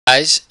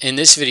Guys, in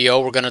this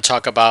video we're going to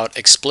talk about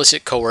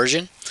explicit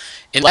coercion.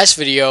 In the last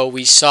video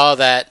we saw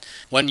that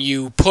when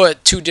you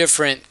put two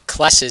different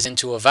classes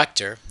into a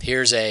vector,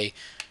 here's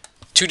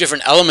two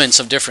different elements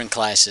of different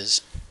classes.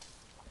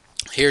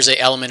 Here's an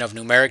element of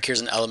numeric, here's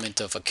an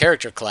element of a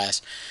character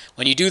class.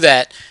 When you do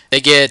that,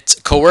 they get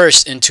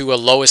coerced into a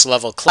lowest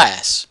level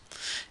class.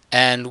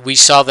 And we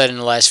saw that in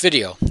the last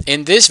video.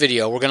 In this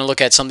video we're going to look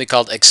at something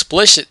called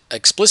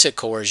explicit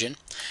coercion,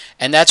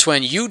 and that's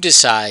when you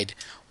decide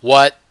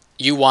what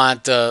you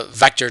want the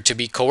vector to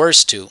be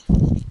coerced to.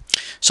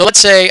 So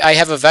let's say I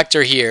have a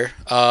vector here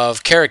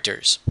of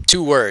characters,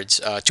 two words,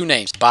 two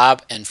names,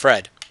 Bob and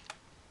Fred.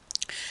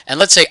 And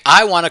let's say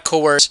I want to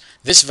coerce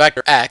this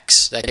vector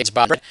x, that is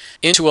Bob and Fred,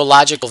 into a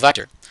logical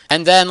vector.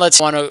 And then I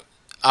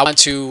want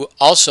to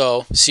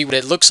also see what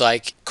it looks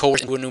like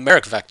coerced into a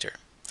numeric vector.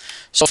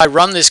 So if I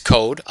run this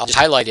code, I'll just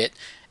highlight it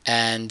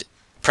and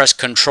press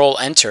Control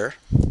Enter.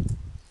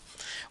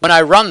 When I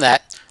run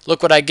that,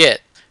 look what I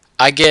get.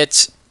 I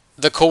get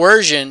the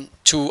coercion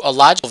to a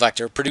logical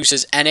vector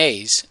produces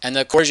NAs, and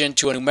the coercion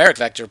to a numeric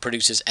vector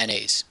produces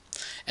NAs.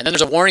 And then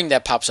there's a warning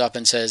that pops up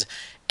and says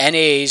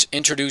NAs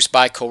introduced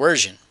by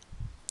coercion.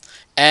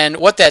 And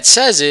what that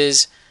says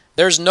is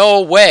there's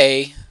no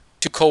way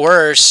to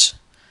coerce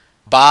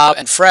Bob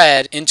and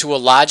Fred into a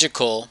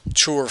logical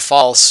true or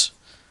false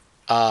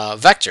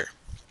vector.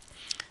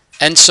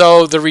 And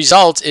so the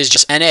result is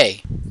just NA.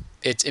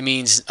 It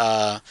means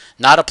not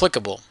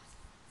applicable.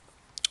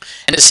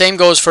 And the same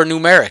goes for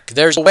numeric.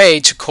 There's a way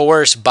to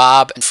coerce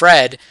Bob and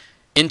Fred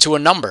into a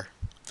number.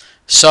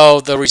 So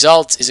the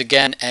result is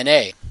again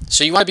NA.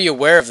 So you want to be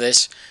aware of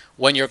this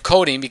when you're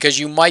coding because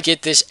you might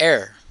get this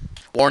error.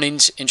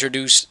 Warnings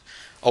introduced,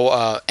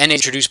 NA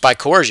introduced by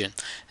coercion.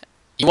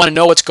 You want to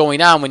know what's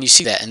going on when you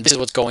see that, and this is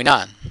what's going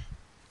on.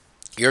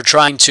 You're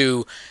trying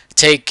to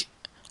take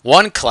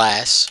one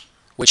class,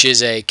 which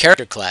is a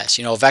character class,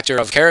 a vector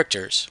of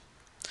characters,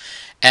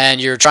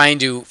 and you're trying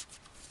to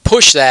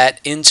push that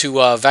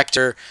into a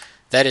vector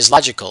that is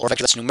logical or a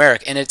vector that's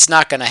numeric, and it's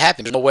not going to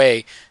happen. There's no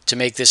way to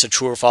make this a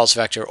true or false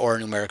vector or a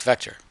numeric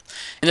vector.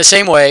 In the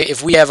same way,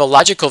 if we have a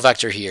logical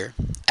vector here,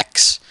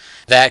 x,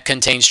 that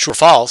contains true or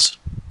false,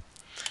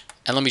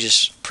 and let me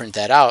just print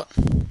that out.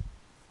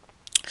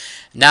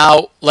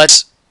 Now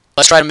let's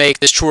try to make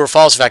this true or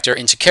false vector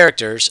into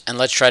characters, and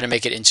let's try to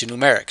make it into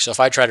numeric. So if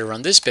I try to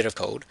run this bit of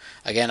code,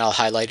 again I'll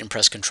highlight and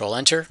press Control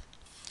Enter.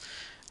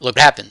 Look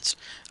what happens.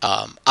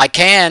 I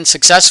can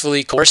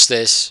successfully coerce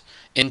this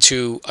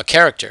into a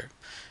character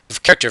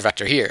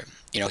vector here.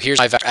 Here's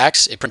my vector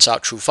x. It prints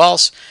out true,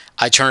 false.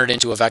 I turn it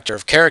into a vector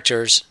of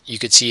characters. You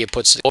could see it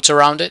puts quotes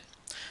around it,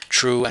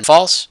 true and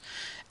false.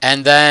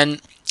 And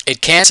then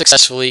it can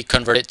successfully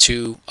convert it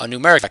to a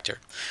numeric vector,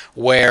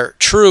 where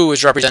true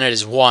is represented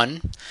as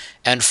 1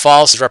 and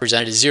false is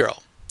represented as 0.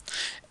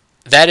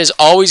 That is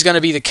always going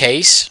to be the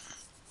case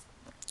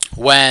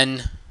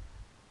when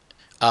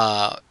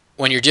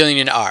you're dealing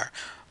in R.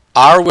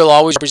 R will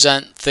always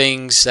represent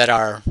things that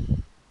are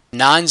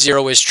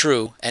non-zero is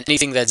true, and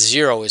anything that's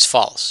 0 is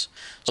false.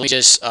 So let me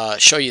just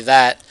show you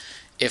that.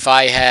 If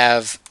I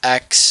have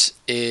x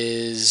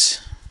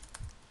is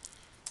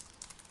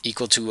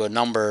equal to a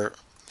number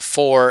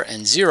 4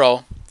 and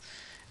 0,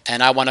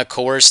 and I want to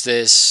coerce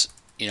this,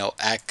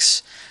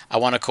 x, I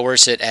want to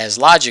coerce it as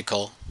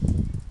logical.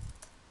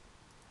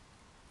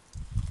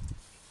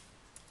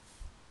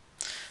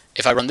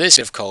 If I run this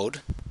bit of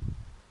code,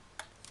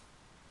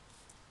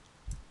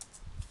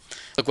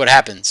 look what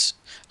happens.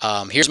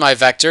 Here's my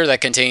vector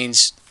that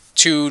contains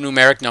two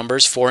numeric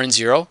numbers, 4 and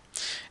 0.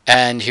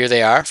 And here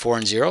they are, 4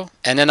 and 0.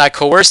 And then I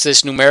coerce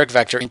this numeric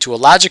vector into a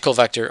logical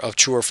vector of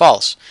true or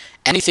false.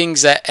 Anything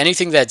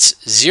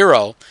that's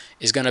 0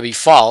 is going to be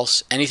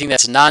false. Anything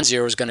that's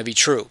non-zero is going to be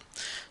true.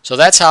 So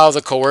that's how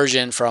the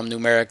coercion from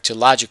numeric to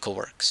logical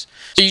works.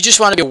 So you just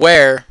want to be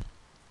aware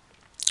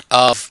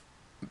of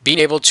being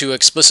able to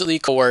explicitly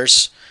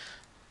coerce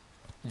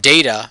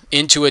data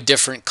into a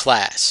different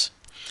class.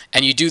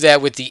 And you do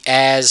that with the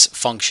as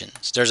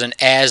functions. There's an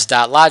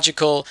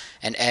as.logical,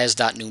 an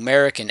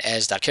as.numeric, and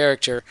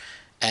as.character.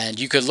 And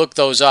you could look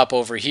those up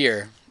over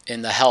here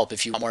in the help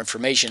if you want more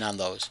information on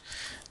those.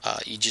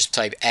 You just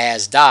type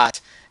as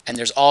dot, and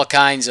there's all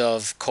kinds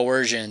of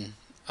coercion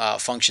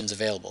functions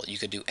available. You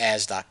could do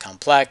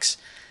as.complex,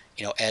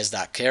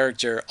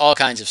 as.character, all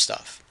kinds of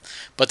stuff.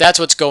 But that's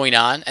what's going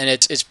on, and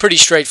it's pretty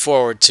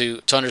straightforward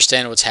to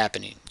understand what's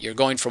happening. You're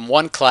going from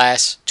one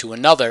class to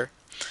another.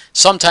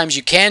 Sometimes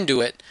you can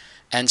do it,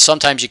 and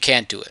sometimes you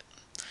can't do it.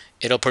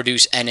 It'll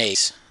produce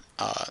NAs,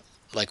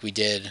 like we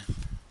did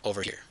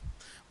over here.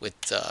 With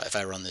if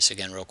I run this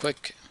again real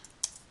quick,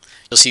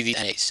 you'll see the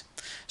NAs.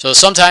 So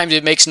sometimes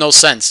it makes no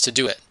sense to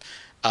do it.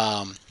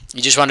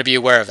 You just want to be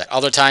aware of that.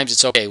 Other times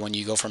it's okay when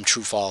you go from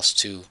true, false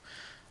to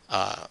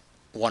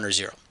 1 or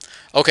 0.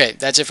 Okay,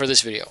 that's it for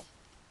this video.